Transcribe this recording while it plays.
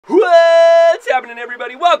happening,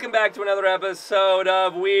 everybody? Welcome back to another episode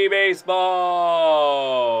of Wii Baseball.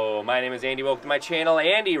 My name is Andy. Welcome to my channel,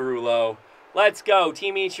 AndyRullo. Let's go.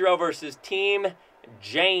 Team Ichiro versus Team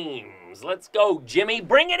James. Let's go, Jimmy.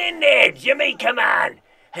 Bring it in there, Jimmy. Come on.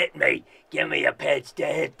 Hit me. Give me a pitch to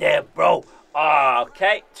hit there, bro.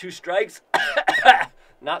 Okay, 2 strikes.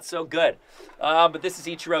 Not so good. But this is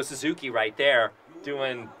Ichiro Suzuki right there,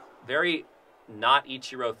 doing very not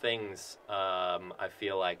Ichiro things, I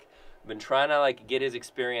feel like. I've been trying to get his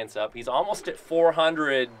experience up. He's almost at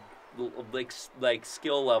 400 like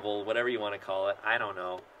skill level, whatever you want to call it. I don't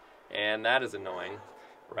know. And that is annoying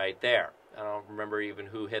right there. I don't remember even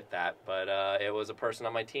who hit that, but it was a person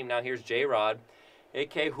on my team. Now here's J-Rod,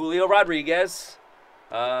 a.k.a. Julio Rodriguez,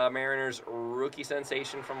 Mariners rookie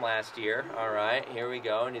sensation from last year. All right, here we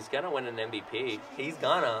go. And he's going to win an MVP. He's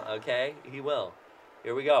gonna, okay? He will.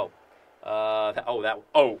 Here we go. That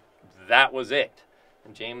was it.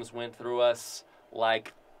 And James went through us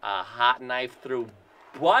like a hot knife through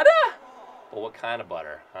butter? Well, what kind of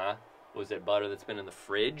butter, huh? Was it butter that's been in the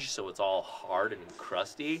fridge so it's all hard and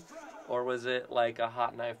crusty? Or was it like a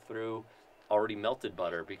hot knife through already melted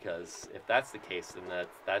butter? Because if that's the case, then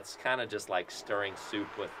that's kind of just like stirring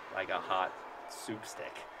soup with like a hot soup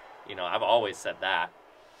stick. You know, I've always said that.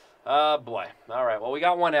 Boy. All right, well, we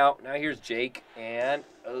got one out. Now here's Jake, and,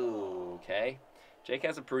 okay. Jake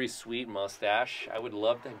has a pretty sweet mustache. I would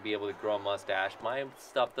love to be able to grow a mustache. My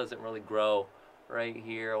stuff doesn't really grow right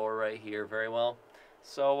here or right here very well.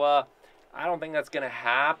 So, I don't think that's going to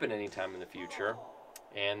happen anytime in the future.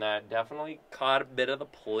 And that definitely caught a bit of the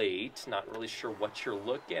plate. Not really sure what you're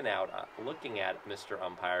looking at, Mr.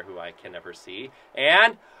 Umpire, who I can never see.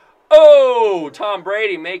 And, Tom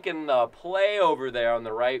Brady making the play over there on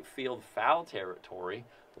the right field foul territory.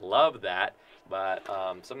 Love that. But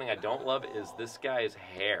something I don't love is this guy's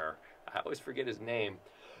hair. I always forget his name.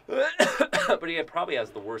 But he probably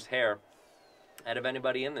has the worst hair out of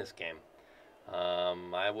anybody in this game.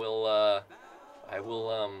 I will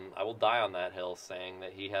die on that hill saying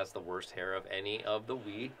that he has the worst hair of any of the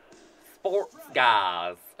Wii Sports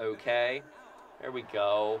guys. Okay? There we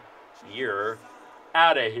go. You're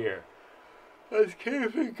out of here. Let's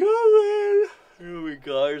keep it going. Here we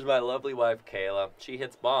go. Here's my lovely wife, Kayla. She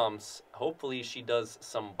hits bombs. Hopefully she does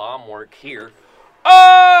some bomb work here.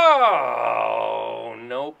 Oh!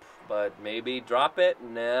 Nope. But maybe drop it?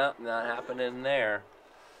 Nah, not happening there.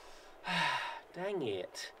 Dang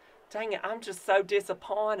it. Dang it. I'm just so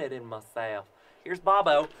disappointed in myself. Here's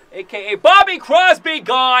Bobo, a.k.a. Bobby Crosby.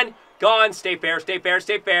 Gone. Gone. Stay fair, stay fair,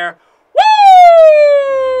 stay fair. Woo!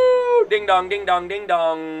 Ding dong, ding dong, ding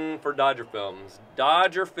dong for Dodger Films.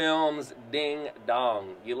 Dodger Films, ding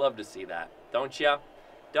dong. You love to see that, don't you?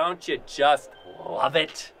 Don't you just love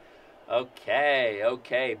it? Okay,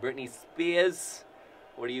 okay. Britney Spears.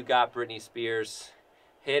 What do you got, Britney Spears?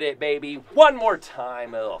 Hit it, baby. One more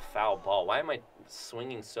time. Oh, foul ball. Why am I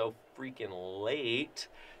swinging so freaking late?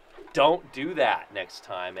 Don't do that next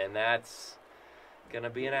time. And that's going to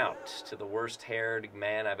be an out to the worst-haired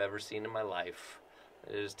man I've ever seen in my life.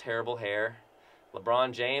 It is terrible hair.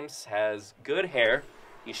 LeBron James has good hair.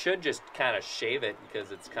 He should just kind of shave it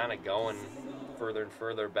because it's kind of going further and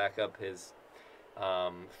further back up his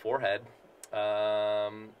forehead.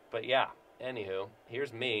 But yeah, anywho,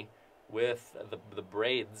 here's me with the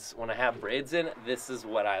braids. When I have braids in, this is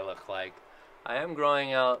what I look like. I am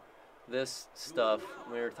growing out this stuff.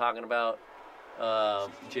 We were talking about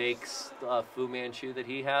Jake's Fu Manchu that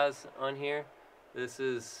he has on here. This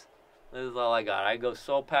is all I got. I go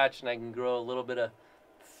soul patch and I can grow a little bit of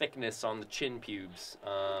thickness on the chin pubes.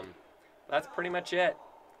 That's pretty much it.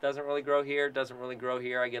 Doesn't really grow here, doesn't really grow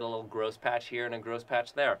here. I get a little gross patch here and a gross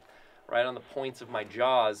patch there. Right on the points of my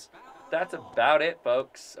jaws. That's about it,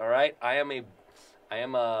 folks. All right? I'm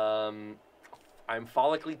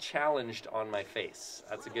follically challenged on my face.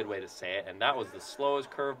 That's a good way to say it. And that was the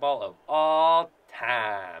slowest curveball of all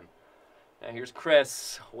time. Now here's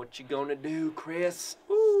Chris. What you gonna do, Chris?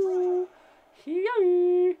 Ooh.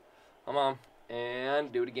 Hee-yee. Come on.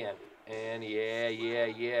 And do it again. And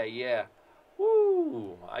yeah.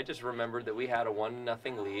 Woo. I just remembered that we had a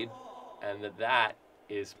 1-0 lead. And that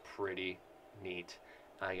is pretty neat.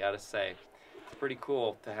 I gotta say. It's pretty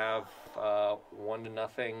cool to have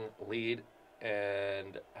 1-0 lead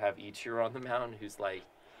and have Ichiro on the mound who's like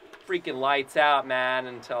freaking lights out, man,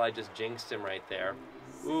 until I just jinxed him right there.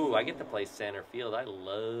 Ooh, I get to play center field. I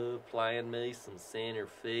love playing me some center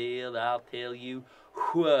field. I'll tell you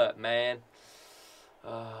what, man.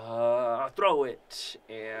 Throw it.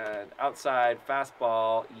 And outside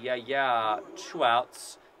fastball. Yeah.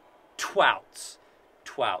 Twouts.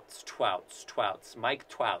 Mike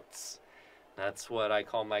Twouts. That's what I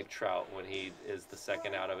call Mike Trout when he is the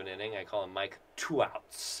second out of an inning. I call him Mike Two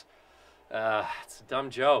Outs. It's a dumb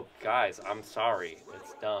joke, guys. I'm sorry.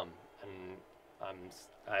 It's dumb, and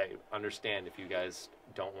I understand if you guys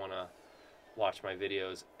don't want to watch my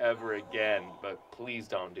videos ever again, but please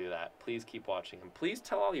don't do that. Please keep watching, and please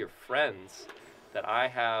tell all your friends that I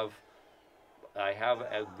have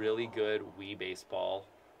a really good Wii Baseball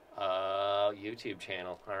YouTube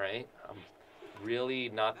channel. All right, I'm really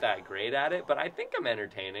not that great at it, but I think I'm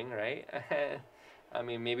entertaining, right? I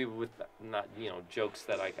mean, maybe with not jokes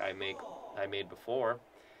that I made before.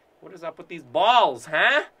 What is up with these balls,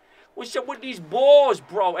 huh? What's up with these balls,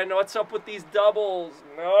 bro? And what's up with these doubles?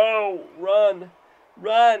 No, run.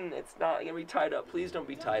 It's not gonna be tied up. Please don't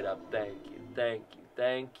be tied up. Thank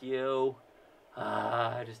you.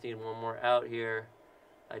 I just need one more out here.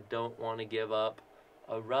 I don't want to give up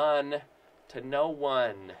a run to no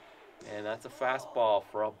one. And that's a fastball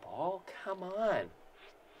for a ball? Come on.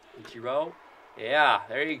 Ichiro? Yeah,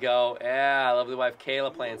 there you go. Yeah, lovely wife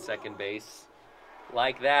Kayla playing second base.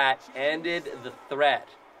 Like that. Ended the threat.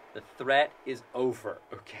 The threat is over,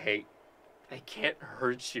 okay? They can't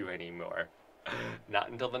hurt you anymore. Not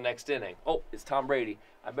until the next inning. Oh, it's Tom Brady.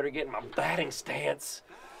 I better get in my batting stance.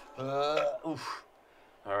 Oof.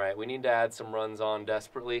 All right, we need to add some runs on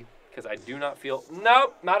desperately because I do not feel...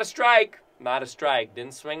 Nope, not a strike. Not a strike.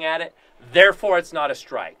 Didn't swing at it. Therefore, it's not a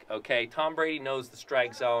strike, okay? Tom Brady knows the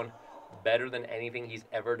strike zone better than anything he's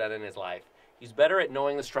ever done in his life. He's better at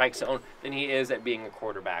knowing the strike zone than he is at being a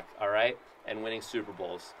quarterback, all right? And winning Super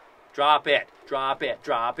Bowls. Drop it.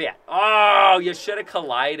 Oh, you should have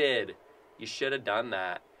collided. You should have done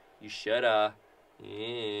that. You should have.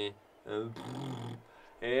 Yeah.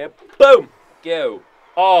 Boom. Go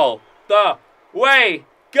all the way.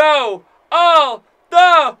 Go all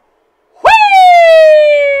the way.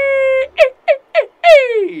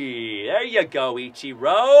 There you go,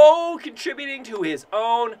 Ichiro. Contributing to his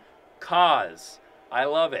own cause. I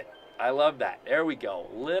love it. I love that. There we go.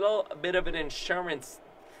 Little bit of an insurance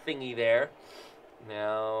thingy there.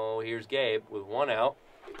 Now, here's Gabe with one out.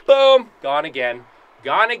 Boom! Gone again.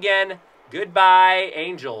 Goodbye,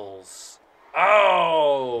 Angels.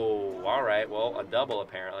 Oh! All right, well, a double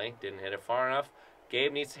apparently. Didn't hit it far enough.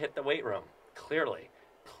 Gabe needs to hit the weight room. Clearly,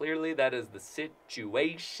 that is the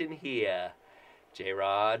situation here.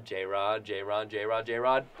 J-Rod.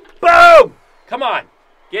 Boom! Come on.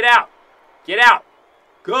 Get out.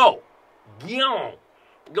 Go.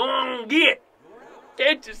 Go on, get.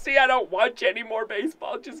 Can't you see I don't watch any more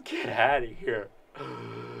baseball? Just get out of here.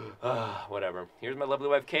 Whatever. Here's my lovely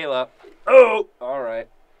wife, Kayla. Oh! All right.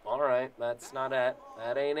 That's not it.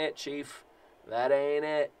 That ain't it, Chief. That ain't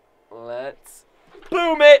it. Let's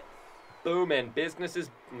boom it. Booming. Business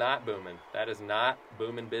is not booming. That is not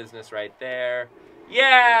booming business right there.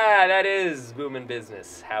 Yeah, that is booming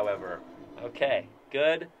business, however. Okay.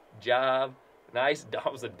 Good job. Nice.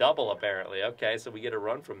 That was a double, apparently. Okay, so we get a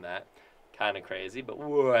run from that. Kind of crazy, but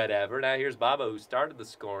whatever. Now here's Baba, who started the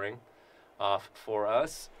scoring off for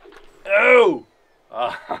us. Oh!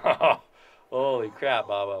 Holy crap,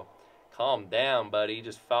 Baba. Calm down, buddy. He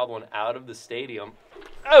just fouled one out of the stadium.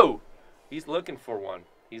 Oh! He's looking for one.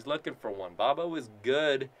 Baba was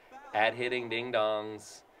good at hitting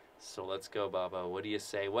ding-dongs. So let's go, Baba. What do you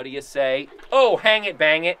say? Oh, hang it,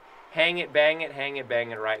 bang it. Hang it, bang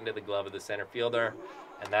it right into the glove of the center fielder.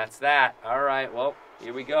 And that's that. All right, well,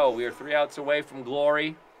 here we go. We are 3 outs away from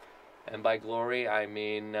glory. And by glory, I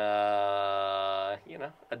mean, a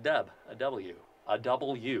dub, a W. A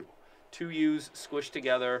double U. 2 U's squished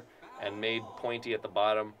together and made pointy at the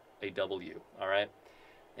bottom, a W. All right?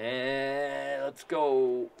 And let's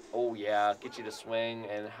go. Oh, yeah, get you to swing.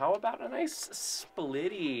 And how about a nice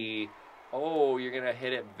splitty? Oh, you're going to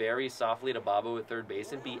hit it very softly to Baba at third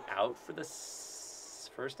base and be out for the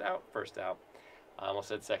first out? First out. I almost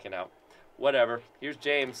said second out. Whatever. Here's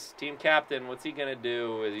James, team captain. What's he going to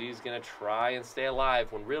do? He's going to try and stay alive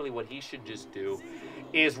when really what he should just do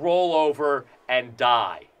is roll over and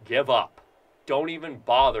die. Give up. Don't even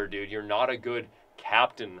bother, dude. You're not a good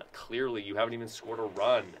captain. Clearly, you haven't even scored a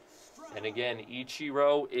run. And again,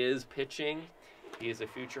 Ichiro is pitching. He is a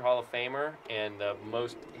future Hall of Famer and the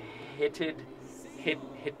most I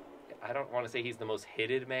don't want to say he's the most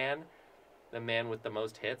hitted man. The man with the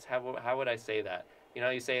most hits. How would I say that? You know,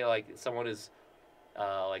 you say like someone is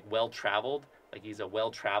like well-traveled, like he's a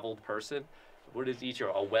well-traveled person. What is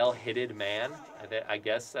Ichiro? A well-hitted man? I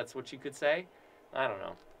guess that's what you could say. I don't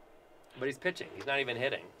know. But he's pitching. He's not even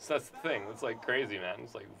hitting. So that's the thing. It's like crazy, man.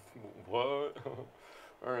 It's like, what?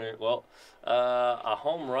 All right, well, a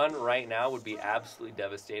home run right now would be absolutely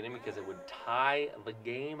devastating because it would tie the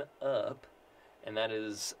game up. And that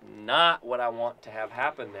is not what I want to have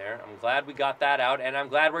happen there. I'm glad we got that out, and I'm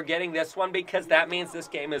glad we're getting this one because that means this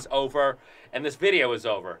game is over and this video is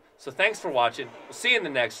over. So thanks for watching. We'll see you in the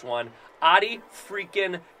next one. Adi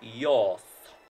freaking Yos.